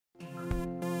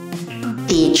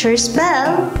Teacher's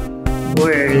Bell.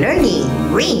 We're learning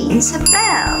rings a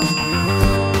bell.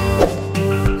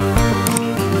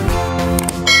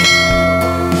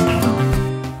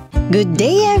 Good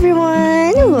day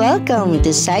everyone! Welcome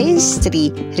to Science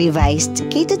 3 Revised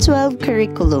K-12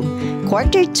 Curriculum,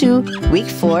 Quarter 2, Week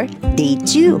 4, Day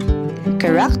 2.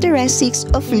 Characteristics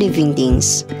of living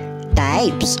things.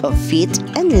 Types of feet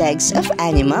and legs of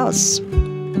animals.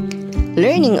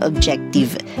 Learning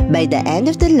objective. By the end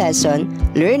of the lesson,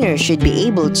 learners should be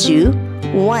able to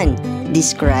 1.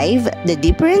 Describe the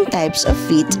different types of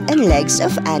feet and legs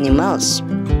of animals.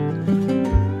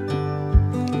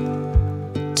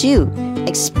 2.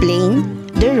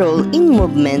 Explain the role in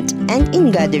movement and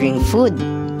in gathering food.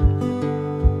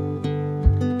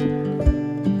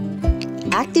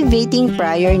 Activating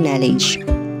prior knowledge.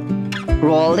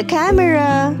 Roll the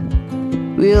camera.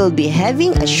 We will be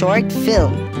having a short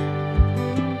film.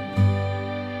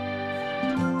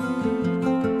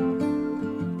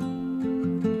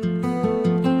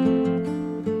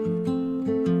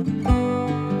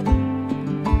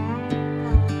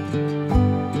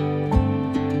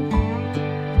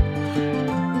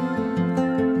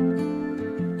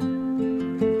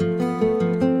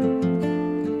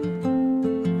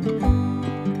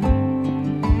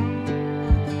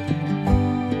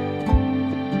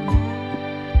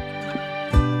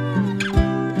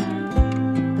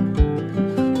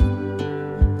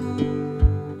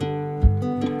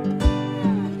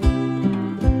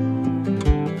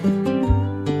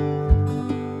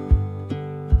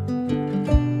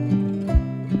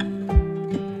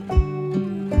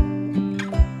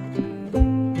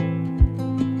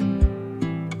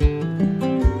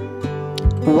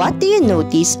 What do you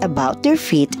notice about their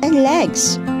feet and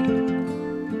legs?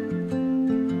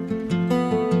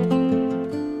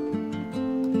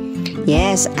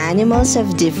 Yes, animals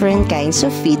have different kinds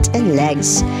of feet and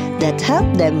legs that help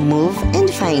them move and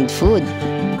find food.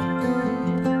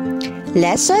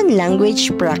 Lesson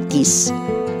language practice.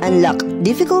 Unlock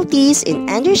difficulties in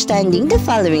understanding the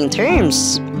following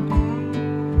terms.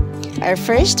 Our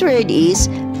first word is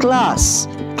claws.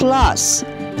 Claws.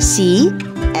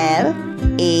 C-L-A-W-S.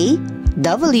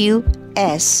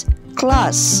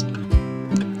 Claws.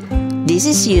 This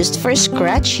is used for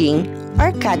scratching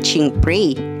or catching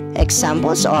prey.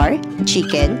 Examples are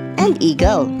chicken and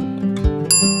eagle.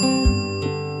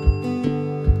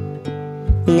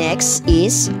 Next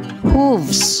is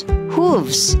hooves.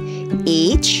 Hooves.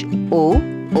 H-O-O-V-E-S.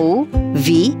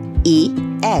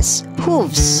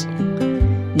 Hooves.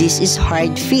 This is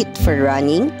hard feet for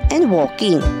running and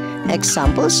walking.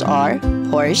 Examples are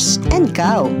horse and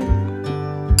cow.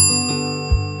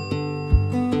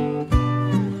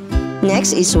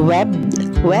 Next is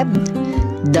webbed. Webbed.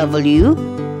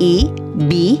 W-E-B-B-E-D.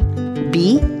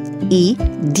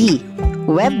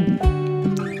 Webbed.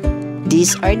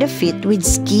 These are the feet with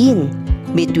skin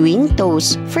between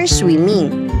toes for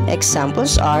swimming.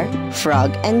 Examples are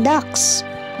frog and ducks.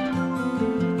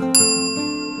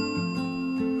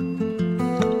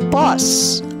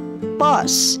 Paws.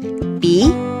 Paws.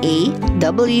 P-A-W-S.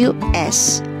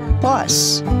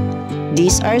 Paws.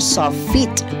 These are soft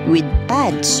feet with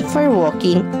pads for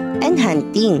walking and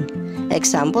hunting.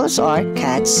 Examples are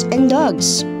cats and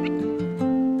dogs.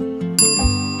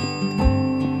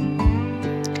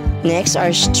 Next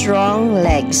are strong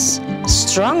legs.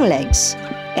 Strong legs.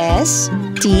 S-T-R-O-N-G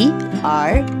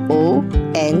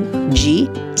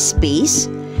space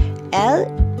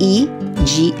L-E-G-S.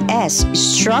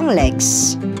 Strong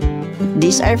legs.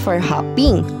 These are for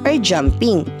hopping or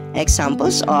jumping.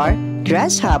 Examples are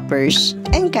grasshoppers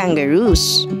and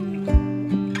kangaroos.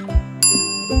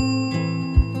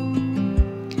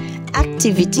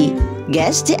 Activity.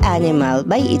 Guess the animal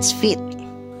by its feet.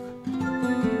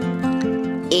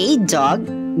 A. Dog.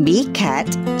 B. Cat.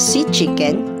 C.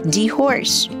 Chicken. D.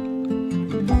 Horse.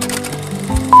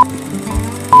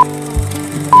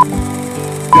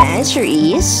 The answer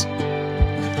is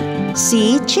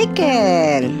C.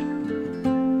 Chicken.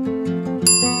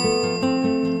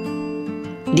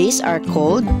 These are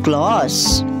called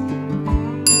claws.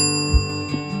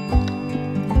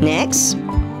 Next,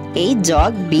 A.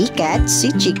 Dog. B. Cat.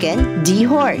 C. Chicken. D.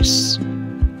 Horse.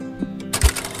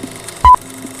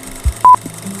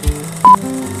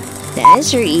 The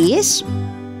answer is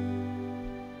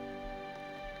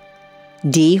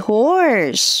D.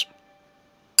 Horse.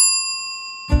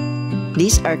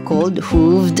 These are called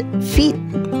hooved feet.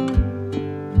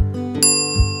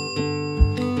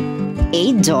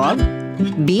 A. Dog.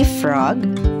 B. Frog.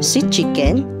 C.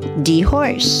 Chicken. D.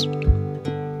 Horse.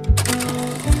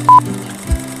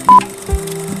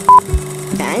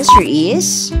 The answer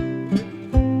is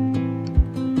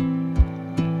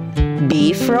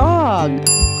B. Frog.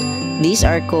 These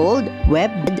are called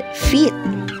webbed feet.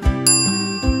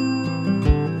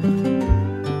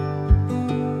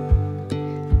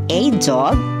 A.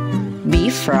 Dog. B.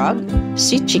 Frog.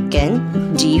 C.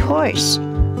 Chicken. D. Horse.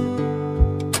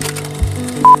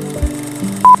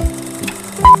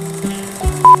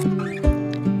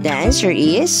 The answer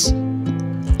is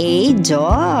A.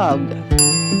 Dog.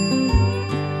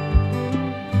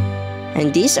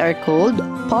 And these are called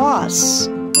paws.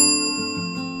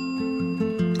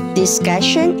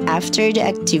 Discussion after the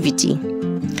activity.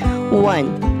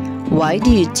 1. Why do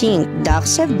you think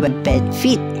ducks have webbed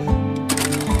feet?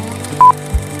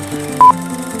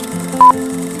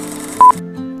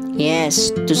 Yes,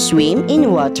 to swim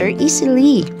in water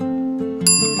easily.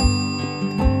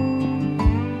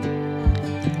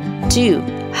 2.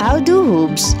 How do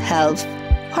hooves help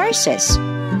horses?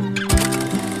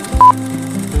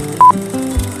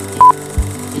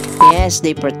 Yes,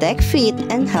 they protect feet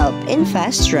and help in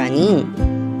fast running.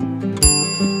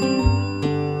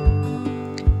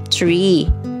 3.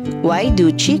 Why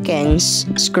do chickens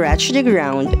scratch the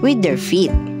ground with their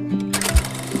feet?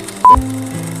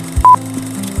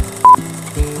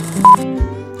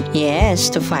 Yes,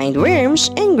 to find worms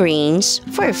and grains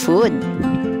for food.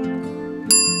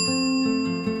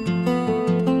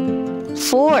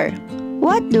 4.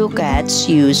 What do cats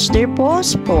use their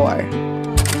paws for?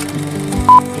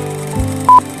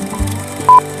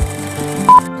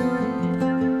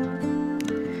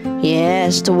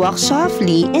 Yes, to walk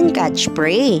softly and catch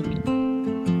prey.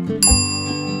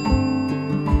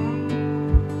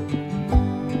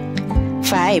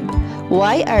 5.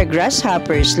 Why are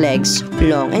grasshoppers' legs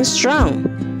long and strong?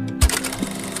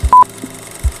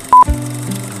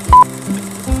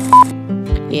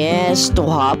 Yes, to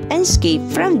hop and escape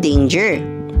from danger.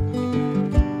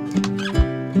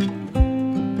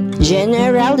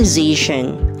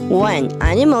 Generalization. 1.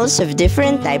 Animals have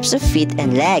different types of feet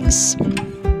and legs.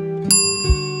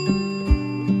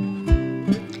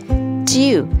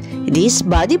 2. These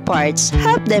body parts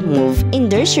help them move in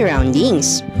their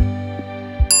surroundings.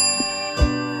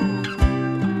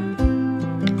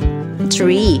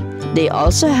 3. They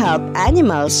also help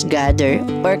animals gather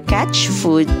or catch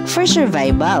food for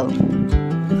survival.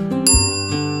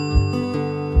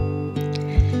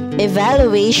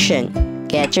 Evaluation.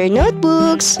 Get your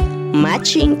notebooks.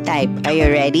 Matching type. Are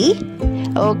you ready?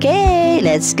 Okay,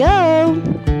 let's go.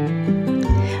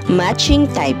 Matching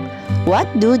type. What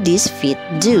do these feet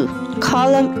do?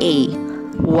 Column A.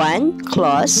 1.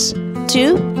 Claws.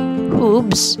 2.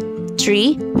 Hooves.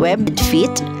 3. Webbed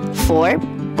feet. 4.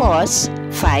 Paws.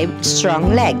 5.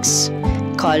 Strong legs.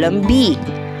 Column B.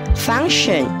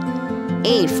 Function.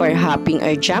 A. For hopping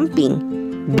or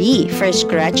jumping. B. For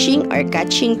scratching or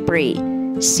catching prey.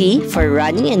 C. For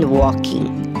running and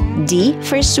walking. D.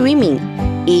 For swimming.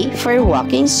 E. For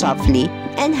walking softly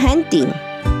and hunting.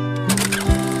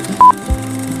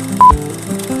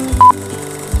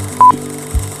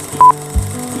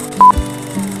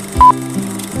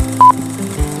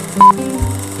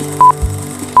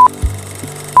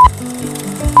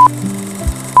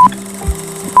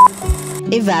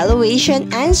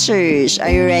 Evaluation answers.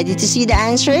 Are you ready to see the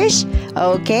answers?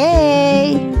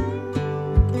 Okay.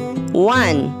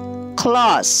 1.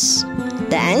 Claws.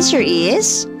 The answer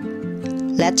is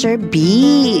letter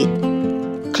B.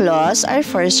 Claws are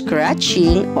for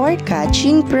scratching or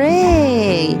catching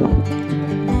prey.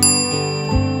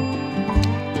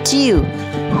 2.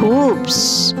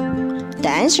 Hooves. The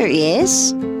answer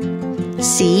is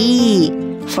C.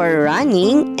 For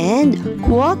running and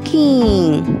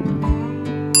walking.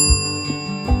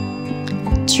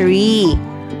 3.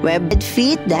 Webbed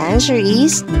feet. The answer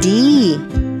is D.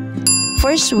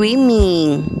 For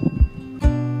swimming.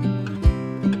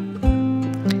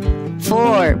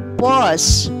 4.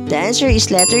 Paws. The answer is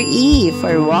letter E.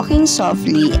 For walking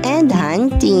softly and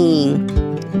hunting.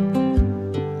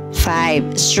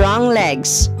 5. Strong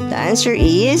legs. The answer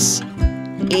is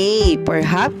A. For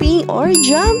hopping or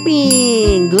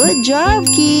jumping. Good job,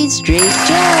 kids. Great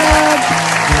job.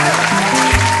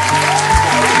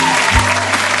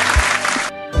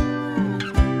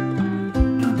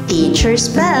 Teacher's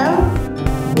Bell.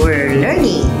 We're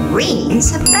learning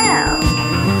rings a bell.